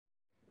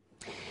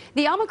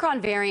The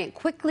Omicron variant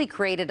quickly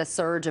created a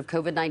surge of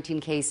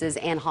COVID-19 cases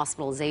and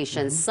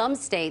hospitalizations. Some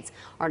states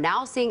are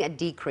now seeing a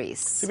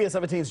decrease. CBS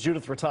 17's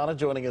Judith Ratana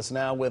joining us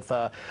now with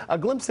a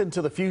glimpse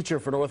into the future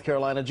for North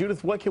Carolina.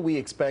 Judith, what can we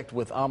expect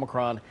with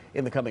Omicron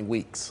in the coming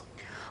weeks?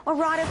 Well,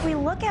 Rod, if we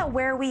look at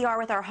where we are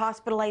with our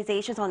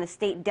hospitalizations on the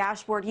state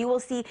dashboard, you will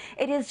see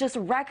it is just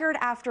record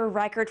after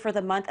record for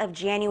the month of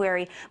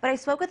January. But I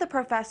spoke with a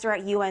professor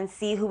at UNC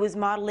who was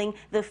modeling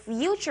the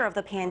future of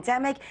the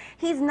pandemic.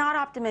 He's not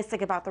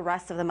optimistic about the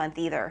rest of the month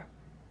either.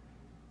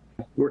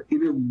 We're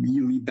in a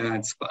really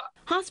bad spot.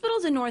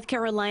 Hospitals in North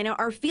Carolina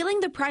are feeling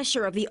the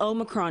pressure of the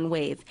Omicron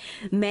wave.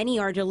 Many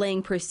are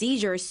delaying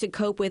procedures to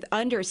cope with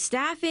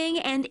understaffing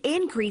and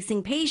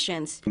increasing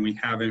patients. We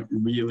haven't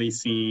really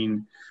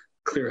seen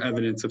clear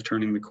evidence of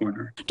turning the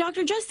corner.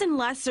 Dr. Justin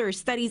Lesser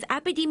studies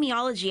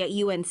epidemiology at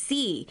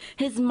UNC.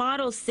 His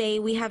models say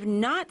we have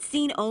not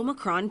seen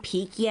Omicron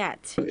peak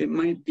yet. It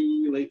might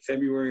be late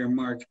February or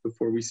March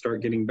before we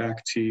start getting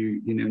back to,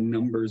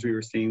 numbers we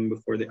were seeing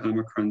before the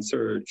Omicron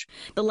surge.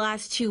 The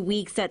last 2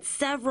 weeks set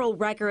several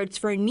records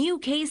for new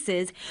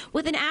cases,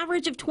 with an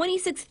average of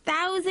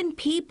 26,000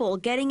 people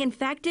getting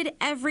infected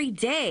every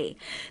day.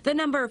 The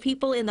number of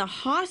people in the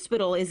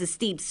hospital is a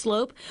steep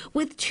slope,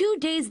 with 2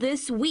 days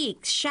this week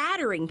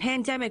shattering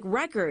pandemic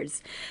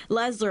records.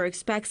 Lesler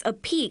expects a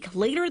peak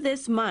later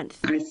this month.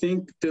 I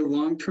think the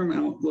long-term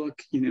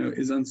outlook,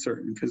 is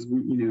uncertain because,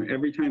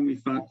 every time we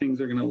thought things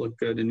are going to look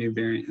good, a new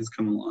variant has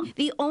come along.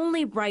 The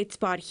only bright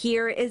spot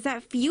here is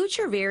that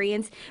future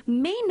variants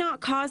may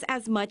not cause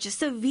as much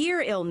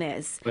severe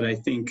illness. But I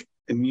think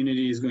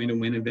immunity is going to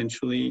win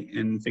eventually,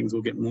 and things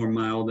will get more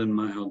mild and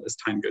mild as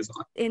time goes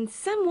on. In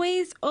some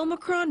ways,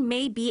 Omicron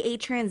may be a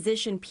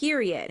transition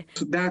period.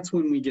 So that's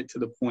when we get to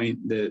the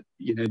point that,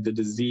 the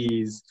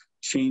disease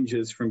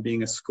changes from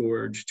being a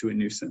scourge to a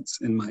nuisance,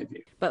 in my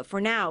view. But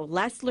for now,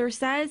 Lesler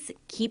says,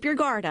 keep your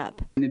guard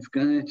up. And it's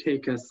going to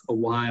take us a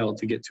while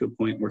to get to a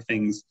point where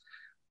things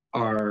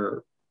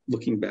are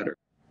looking better.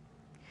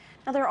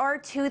 Now, there are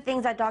two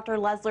things that Dr.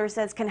 Lesler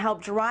says can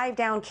help drive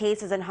down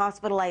cases and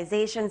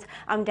hospitalizations.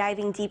 I'm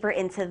diving deeper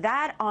into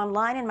that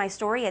online in my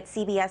story at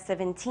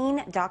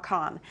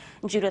CBS17.com.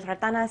 Judith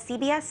Ratana,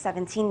 CBS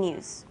 17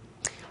 News.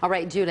 All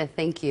right, Judith,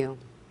 thank you.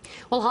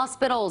 Well,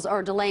 hospitals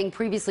are delaying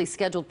previously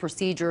scheduled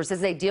procedures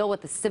as they deal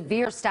with the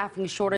severe staffing shortage.